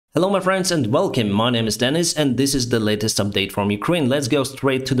Hello my friends and welcome, my name is Dennis and this is the latest update from Ukraine. Let's go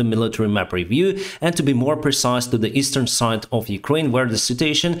straight to the military map review and to be more precise to the eastern side of Ukraine where the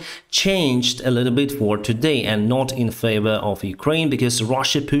situation changed a little bit for today and not in favor of Ukraine because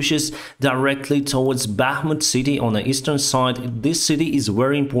Russia pushes directly towards Bakhmut city on the eastern side. This city is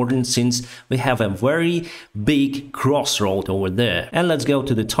very important since we have a very big crossroad over there. And let's go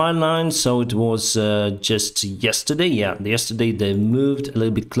to the timeline. So it was just yesterday, yesterday they moved a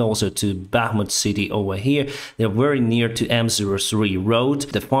little bit closer to Bakhmut city over here. They're very near to M03 road.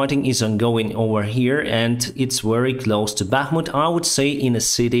 The fighting is ongoing over here and it's very close to Bakhmut, I would say, in the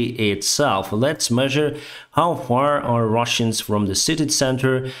city itself. Let's measure how far are Russians from the city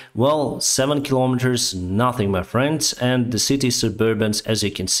center. Well, 7 kilometers, nothing my friends, and the city suburbans, as you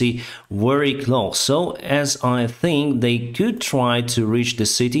can see, very close. So as I think they could try to reach the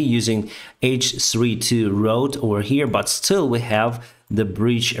city using H32 road over here, but still we have the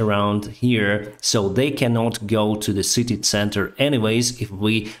bridge around here, so they cannot go to the city center anyways if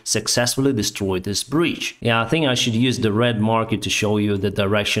we successfully destroy this bridge. I think I should use the red marker to show you the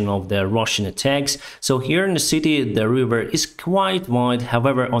direction of the Russian attacks. So here in the city the river is quite wide,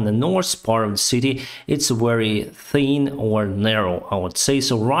 however on the north part of the city it's very thin or narrow, I would say.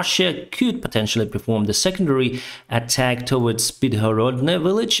 So Russia could potentially perform the secondary attack towards Pidhorodne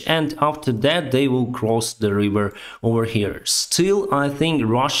village and after that they will cross the river over here. Still, I think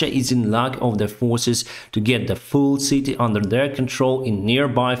Russia is in lack of their forces to get the full city under their control in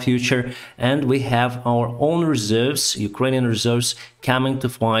nearby future, and we have our own reserves, Ukrainian reserves, coming to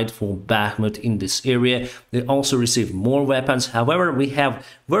fight for Bakhmut in this area. They also receive more weapons. However, we have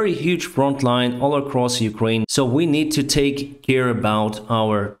very huge front line all across Ukraine, so we need to take care about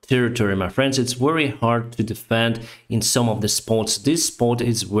our territory, my friends. It's very hard to defend in some of the spots. This spot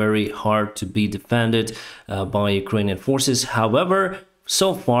is very hard to be defended by Ukrainian forces. However,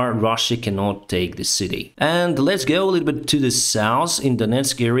 so far, Russia cannot take the city. And let's go a little bit to the south in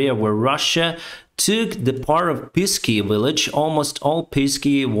Donetsk area where Russia took the part of Pisky village. Almost all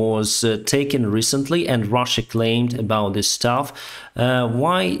Pisky was taken recently and Russia claimed about this stuff.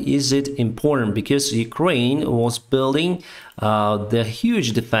 Why is it important? Because Ukraine was building the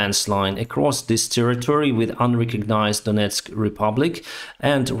huge defense line across this territory with unrecognized Donetsk Republic,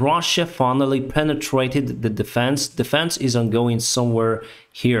 and Russia finally penetrated the defense. Defense is ongoing somewhere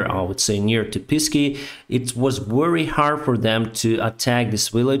here, I would say, near to Pisky. It was very hard for them to attack this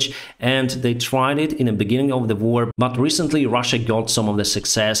village and they tried it in the beginning of the war, but recently Russia got some of the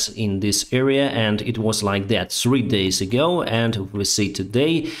success in this area and it was like that 3 days ago, and we see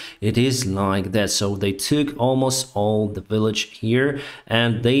today it is like that. So they took almost all the village here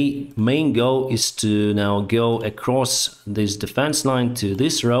and their main goal is to now go across this defense line to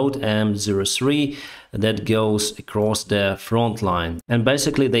this road M03 that goes across the front line, and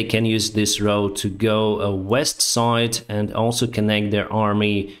basically they can use this road to go west side and also connect their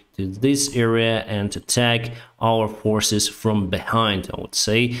army to this area and attack our forces from behind, I would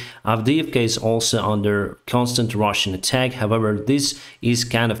say. Avdiivka is also under constant Russian attack. However, this is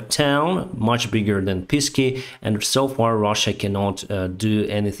kind of town, much bigger than Pisky, and so far Russia cannot do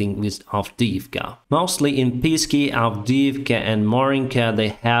anything with Avdiivka. Mostly in Pisky, Avdiivka and Marinka, they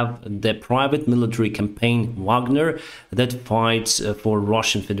have the private military campaign Wagner that fights for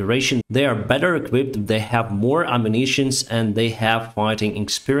Russian Federation. They are better equipped, they have more ammunitions and they have fighting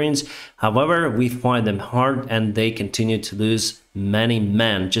experience. However, we find them hard and they continue to lose many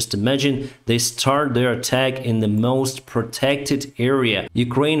men. Just imagine they start their attack in the most protected area.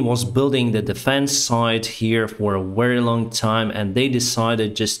 Ukraine was building the defense side here for a very long time and they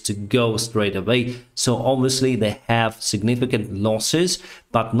decided just to go straight away. So obviously they have significant losses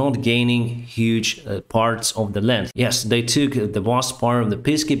but not gaining huge parts of the land. Yes, they took the vast part of the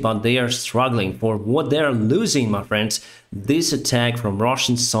Pisky, but they are struggling. For what they are losing, my friends, this attack from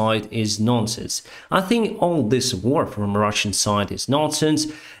Russian side is nonsense. I think all this war from Russian side is nonsense,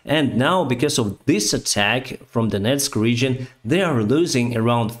 and now because of this attack from the Donetsk region they are losing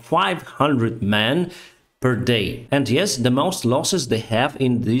around 500 men per day. And yes, the most losses they have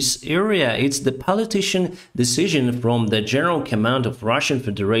in this area, it's the politician decision from the General Command of Russian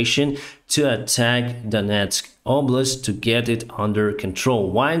Federation to attack Donetsk Oblast to get it under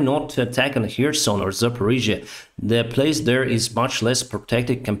control. Why not to attack on Kherson or Zaporizhia? The place there is much less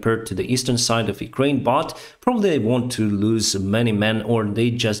protected compared to the eastern side of Ukraine, but probably they want to lose many men or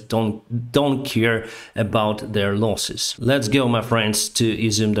they just don't care about their losses. Let's go, my friends, to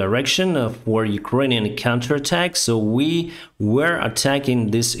Izum direction for Ukrainian counterattack. So we were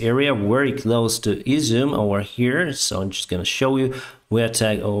attacking this area very close to Izum over here. So I'm just gonna show you. We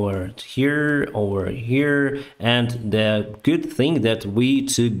attack over here, and the good thing that we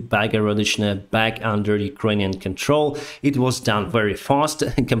took Bagorodishne back under Ukrainian control. It was done very fast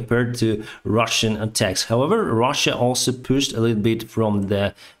compared to Russian attacks. However, Russia also pushed a little bit from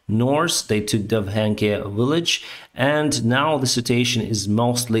the north. They took Davydov village, and now the situation is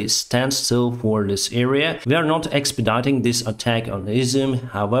mostly standstill for this area. We are not expediting this attack on Izum.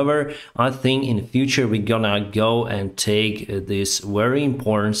 However, I think in the future we're gonna go and take this very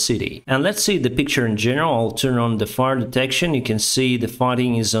important city. And let's see the picture in general. I'll turn on the fire detection. You can see the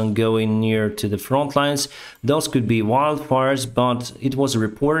fighting is ongoing near to the front lines. Those could be wildfires, but it was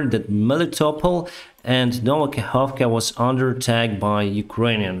reported that Melitopol and Novakhovka was under attack by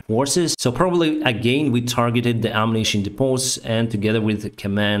Ukrainian forces. So probably again we targeted the ammunition depots, and together with the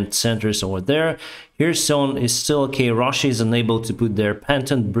command centers over there. Kherson is still okay. Russia is unable to put their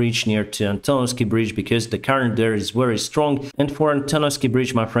Panton bridge near to Antonovsky bridge because the current there is very strong. And for Antonovsky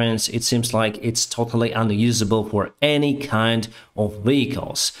bridge, my friends, it seems like it's totally unusable for any kind of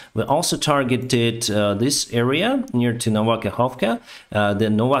vehicles. We also targeted this area near to Novakhovka, the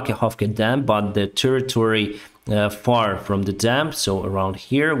Novakhovka dam, but the territory far from the dam, so around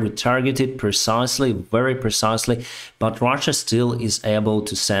here we targeted precisely, very precisely, but Russia still is able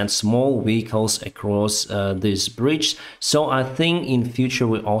to send small vehicles across this bridge. So I think in future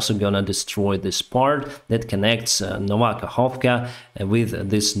we're also gonna destroy this part that connects Novakhovka with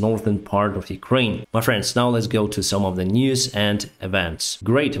this northern part of Ukraine. My friends, now let's go to some of the news and events.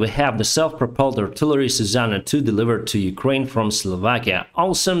 Great, we have the self-propelled artillery Susanna 2 delivered to Ukraine from Slovakia.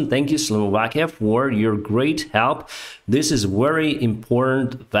 Awesome, thank you Slovakia for your great help. This is very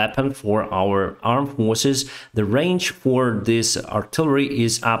important weapon for our armed forces. The range for this artillery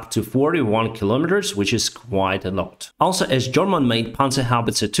is up to 41 kilometers, which is quite a lot. Also, as German-made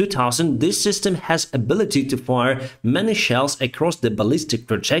Panzerhaubitze 2000, this system has ability to fire many shells across the ballistic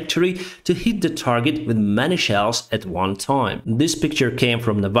trajectory to hit the target with many shells at one time. This picture came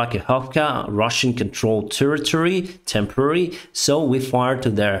from Novakhovka, Russian-controlled territory, temporary, so we fired to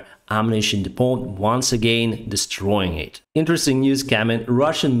their ammunition depot, once again destroying it. Interesting news coming.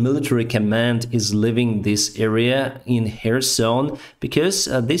 Russian military command is leaving this area in Kherson because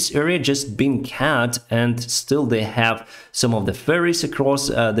this area just been cut, and still they have some of the ferries across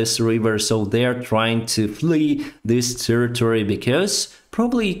this river, so they are trying to flee this territory because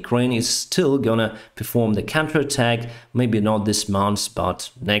probably Ukraine is still gonna perform the counterattack, maybe not this month, but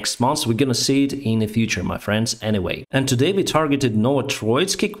next month. We're gonna see it in the future, my friends, anyway. And today we targeted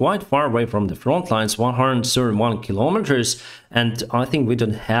Novotroitsky, quite far away from the front lines, 131 kilometers, and I think we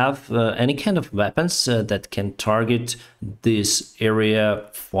don't have any kind of weapons that can target this area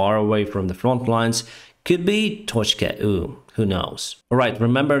far away from the front lines. Could be Tochka U, who knows. Alright,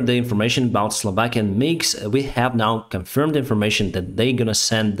 remember the information about Slovakian MiGs. We have now confirmed information that they're gonna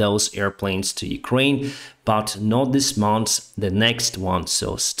send those airplanes to Ukraine, but not this month, the next one.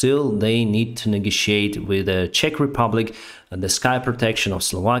 So still they need to negotiate with the Czech Republic, the sky protection of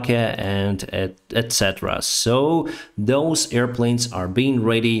Slovakia, and etc. So those airplanes are being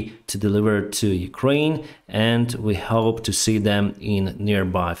ready to deliver to Ukraine, and we hope to see them in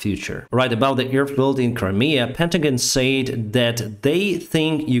nearby future. Right, about the airfield in Crimea, Pentagon said that they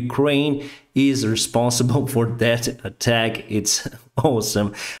think Ukraine is responsible for that attack. It's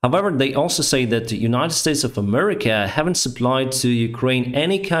awesome. However, they also say that the United States of America haven't supplied to Ukraine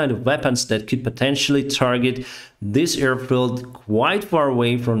any kind of weapons that could potentially target this airfield quite far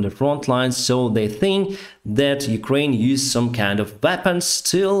away from the front lines, so they think that Ukraine used some kind of weapon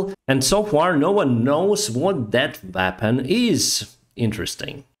still, and so far no one knows what that weapon is.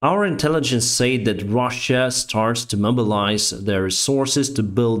 Interesting. Our intelligence said that Russia starts to mobilize their resources to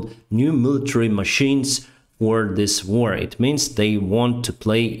build new military machines for this war. It means they want to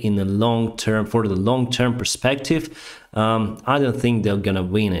play in the long term, for the long-term perspective. I don't think they're gonna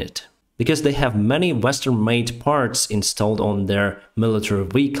win it, because they have many Western-made parts installed on their military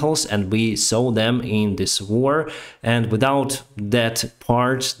vehicles, and we saw them in this war, and without that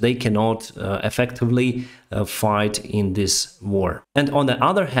part they cannot effectively fight in this war. And on the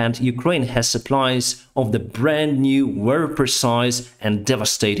other hand, Ukraine has supplies of the brand new, very precise and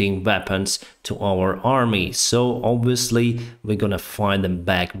devastating weapons to our army, so obviously we're gonna fight them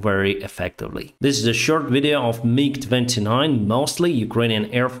back very effectively. This is a short video of MiG-29, mostly Ukrainian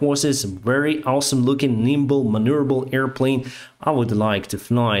Air Forces, very awesome looking, nimble, maneuverable airplane. I would like to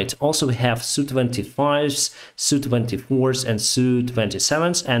fly it. Also we have Su-25s, Su-24s and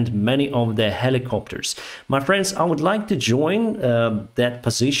Su-27s and many of the helicopters. My friends, I would like to join that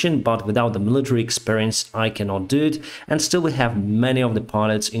position, but without the military experience I cannot do it. And still we have many of the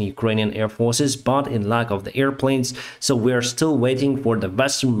pilots in Ukrainian Air Forces, but in lack of the airplanes, so we are still waiting for the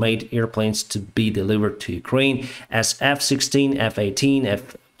Western-made airplanes to be delivered to Ukraine as F-16, F-18,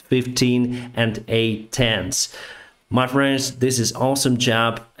 F-15 and A-10s. My friends, this is awesome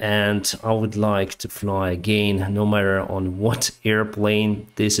job and I would like to fly again, no matter on what airplane.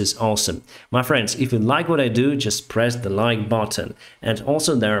 This is awesome. My friends, if you like what I do, just press the like button. And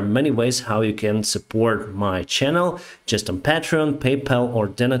also there are many ways how you can support my channel, just on Patreon, PayPal or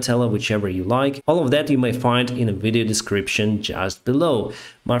Donatello, whichever you like. All of that you may find in the video description just below.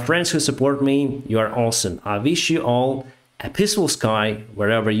 My friends who support me, you are awesome. I wish you all a peaceful sky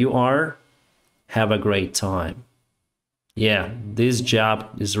wherever you are. Have a great time. Yeah, this job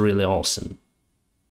is really awesome.